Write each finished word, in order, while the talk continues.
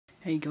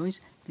Hey guys,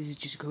 this is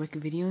just a quick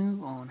video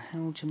on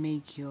how to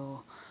make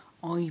your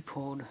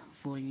iPod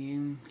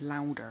volume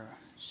louder.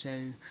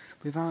 So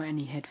without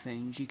any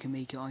headphones you can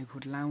make your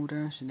iPod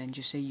louder. So then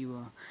just say you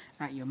are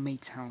at your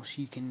mate's house,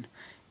 you can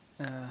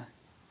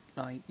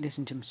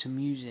listen to some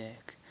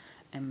music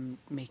and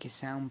make it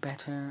sound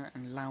better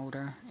and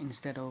louder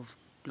instead of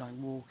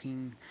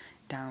walking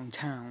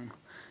downtown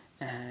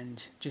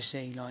and just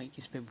say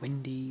it's a bit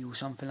windy or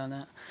something like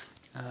that.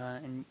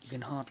 And you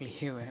can hardly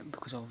hear it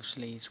because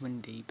obviously it's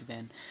windy, but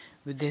then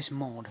with this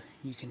mod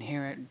you can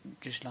hear it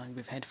just like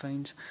with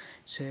headphones.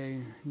 So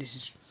this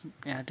is,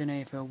 I don't know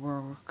if it'll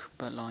work,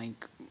 but I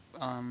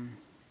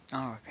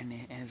reckon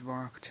it has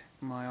worked.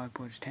 My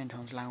iPod's 10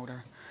 times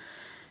louder.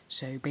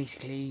 So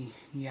basically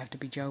you have to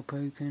be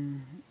jailbroken.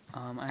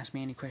 Ask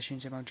me any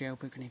questions about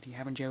jailbroken if you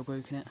haven't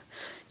jailbroken it.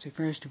 So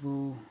first of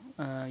all,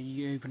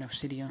 you open up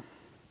Cydia,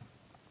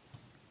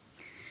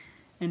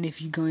 and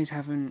if you guys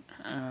haven't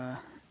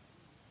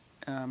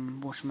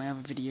watched my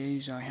other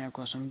videos, I have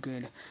got some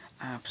good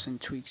apps and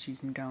tweaks you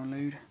can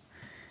download,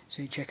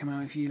 so check them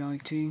out if you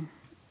like to.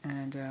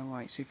 And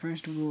right, so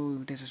first of all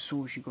there's a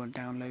source you got to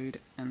download,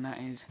 and that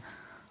is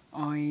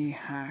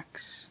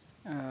iHacks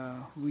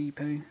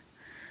repo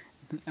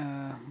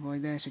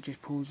right there. So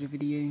just pause the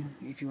video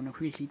if you want to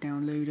quickly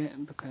download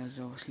it, because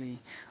obviously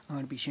I'm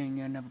going to be showing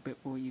you another bit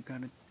what you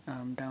got to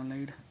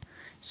download.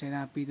 So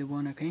that'd be the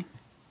one, okay?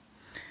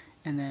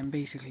 And then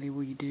basically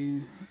what you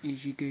do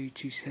is you go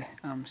to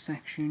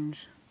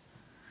sections,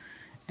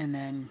 and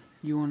then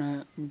you want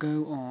to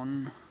go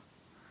on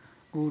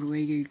all the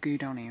way, you go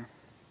down here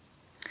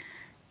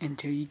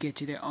until you get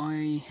to the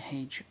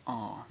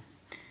IHR,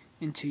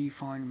 until you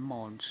find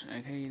mods,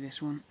 okay,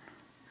 this one,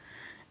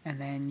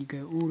 and then you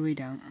go all the way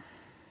down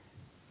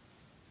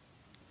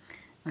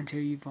until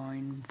you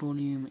find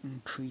volume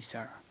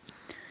increaser.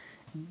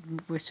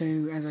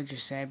 So as I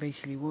just said,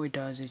 basically what it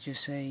does is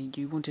just say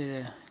you want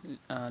to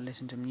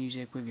listen to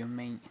music with your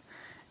mate,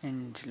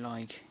 and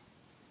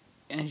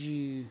as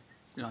you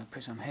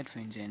put some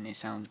headphones in, it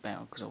sounds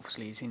better because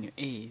obviously it's in your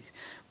ears.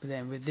 But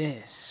then with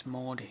this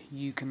mod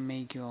you can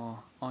make your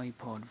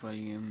iPod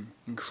volume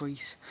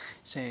increase,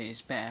 so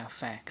it's better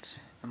effect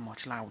and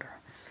much louder.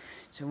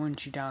 So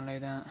once you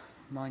download that,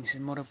 mine is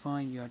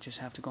modified, you just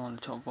have to go on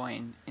the top right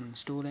and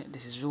install it.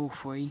 This is all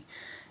free,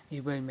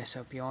 it won't mess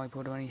up your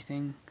iPod or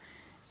anything.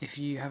 If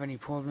you have any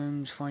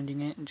problems finding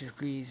it, just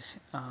please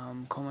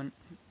comment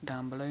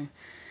down below.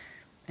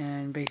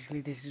 And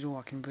basically this is all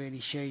I can really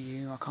show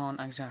you. I can't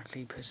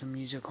exactly put some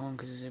music on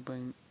because it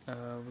won't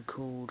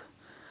record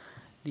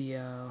the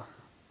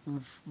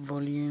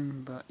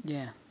volume, but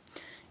yeah,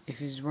 if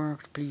it's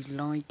worked, please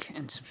like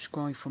and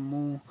subscribe for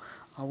more.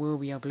 I will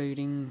be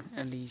uploading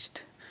at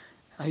least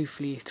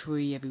hopefully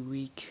 3 every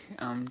week.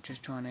 I'm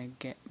just trying to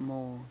get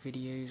more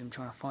videos, I'm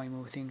trying to find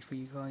more things for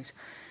you guys.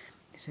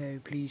 So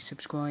please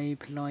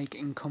subscribe, like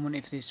and comment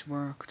if this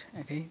worked,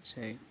 okay?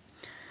 So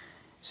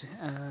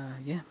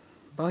yeah,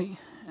 bye,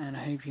 and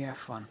I hope you have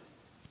fun.